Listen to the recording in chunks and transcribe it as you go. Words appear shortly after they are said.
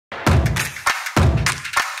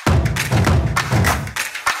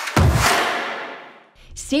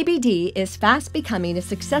CBD is fast becoming a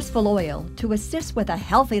successful oil to assist with a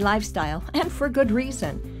healthy lifestyle, and for good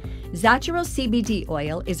reason. Zatura's CBD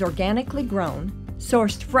oil is organically grown,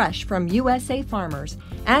 sourced fresh from USA farmers,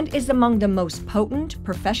 and is among the most potent,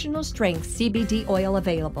 professional-strength CBD oil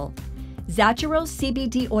available. Zatura's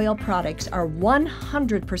CBD oil products are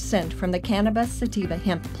 100% from the cannabis sativa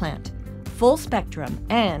hemp plant, full spectrum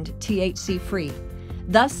and THC-free,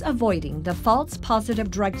 thus avoiding the false positive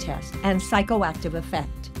drug test and psychoactive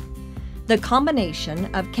effect. The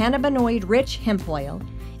combination of cannabinoid-rich hemp oil,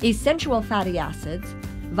 essential fatty acids,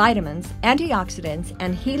 vitamins, antioxidants,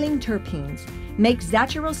 and healing terpenes makes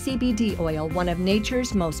Zatura's CBD oil one of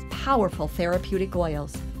nature's most powerful therapeutic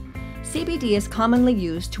oils. CBD is commonly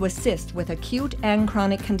used to assist with acute and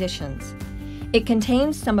chronic conditions. It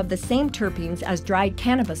contains some of the same terpenes as dried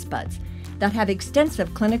cannabis buds that have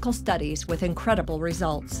extensive clinical studies with incredible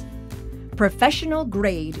results.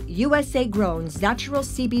 Professional-grade, USA-grown Zatura's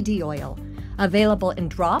CBD oil, available in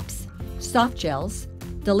drops, soft gels,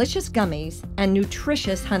 delicious gummies, and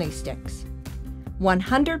nutritious honey sticks.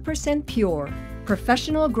 100% pure,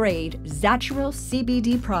 professional-grade Zatura's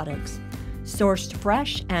CBD products, sourced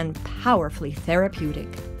fresh and powerfully therapeutic.